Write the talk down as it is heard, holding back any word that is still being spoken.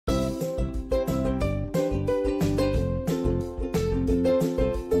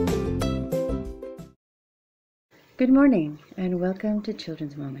Good morning and welcome to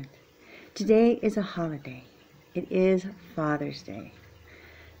Children's Moment. Today is a holiday. It is Father's Day.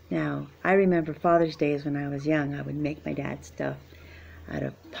 Now, I remember Father's Days when I was young. I would make my dad stuff out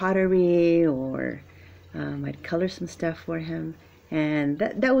of pottery, or I'd color some stuff for him, and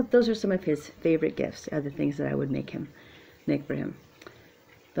those are some of his favorite gifts, other things that I would make for him.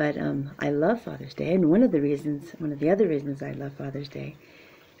 But I love Father's Day, and one of the other reasons I love Father's Day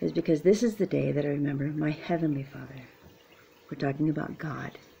is because this is the day that I remember my Heavenly Father. We're talking about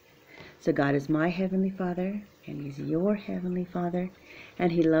God. So God is my Heavenly Father, and He's your Heavenly Father,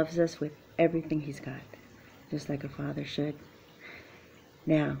 and He loves us with everything He's got, just like a father should.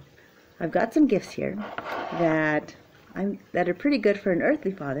 Now, I've got some gifts here that are pretty good for an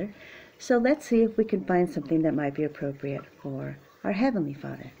earthly father, so let's see if we can find something that might be appropriate for our Heavenly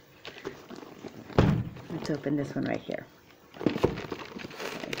Father. Let's open this one right here.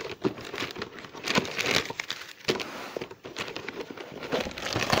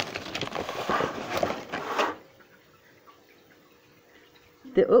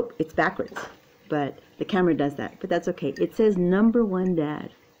 It's backwards, but the camera does that, but that's okay. It says number one dad.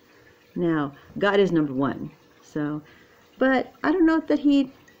 Now, God is number one, but I don't know if that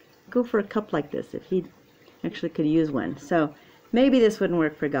He'd go for a cup like this, if He actually could use one. So maybe this wouldn't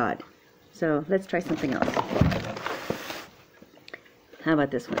work for God. So let's try something else. How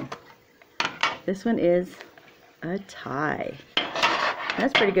about this one? This one is a tie.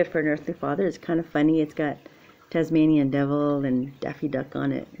 That's pretty good for an earthly father. It's kind of funny. It's got Tasmanian devil and Daffy Duck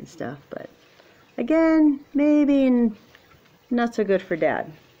on it and stuff, but again, maybe not so good for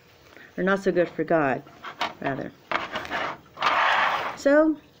Dad, or not so good for God, rather.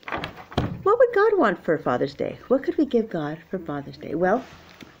 So, what would God want for Father's Day? What could we give God for Father's Day? Well,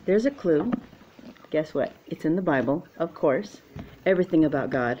 there's a clue. Guess what? It's in the Bible, of course. Everything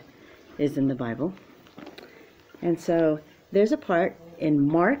about God is in the Bible. And so, there's a part in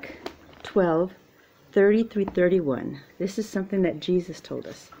Mark 12:30-31. This is something that Jesus told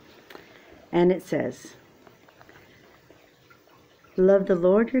us. And it says, "Love the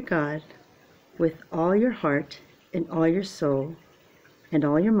Lord your God with all your heart and all your soul and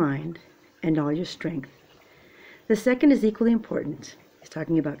all your mind and all your strength." The second is equally important. He's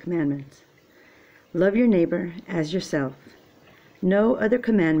talking about commandments. "Love your neighbor as yourself. No other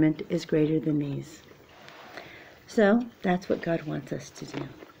commandment is greater than these." So that's what God wants us to do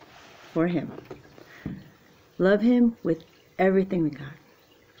for Him. Love Him with everything we got,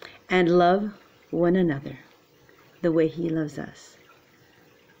 and love one another the way He loves us.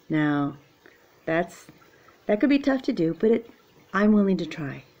 Now, that could be tough to do, but I'm willing to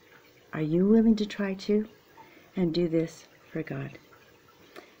try. Are you willing to try too, and do this for God?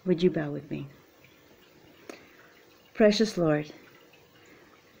 Would you bow with me? Precious Lord,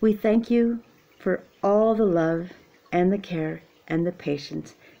 we thank You for all the love and the care and the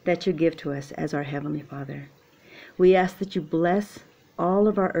patience that You give to us as our Heavenly Father. We ask that You bless all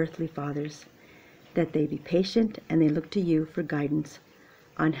of our earthly fathers, that they be patient and they look to You for guidance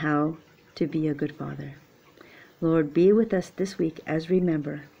on how to be a good father. Lord, be with us this week as we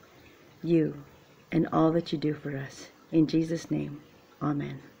remember You and all that You do for us. In Jesus' name,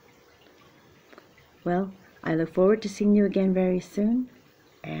 amen. Well, I look forward to seeing you again very soon,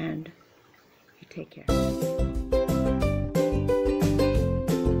 and you take care.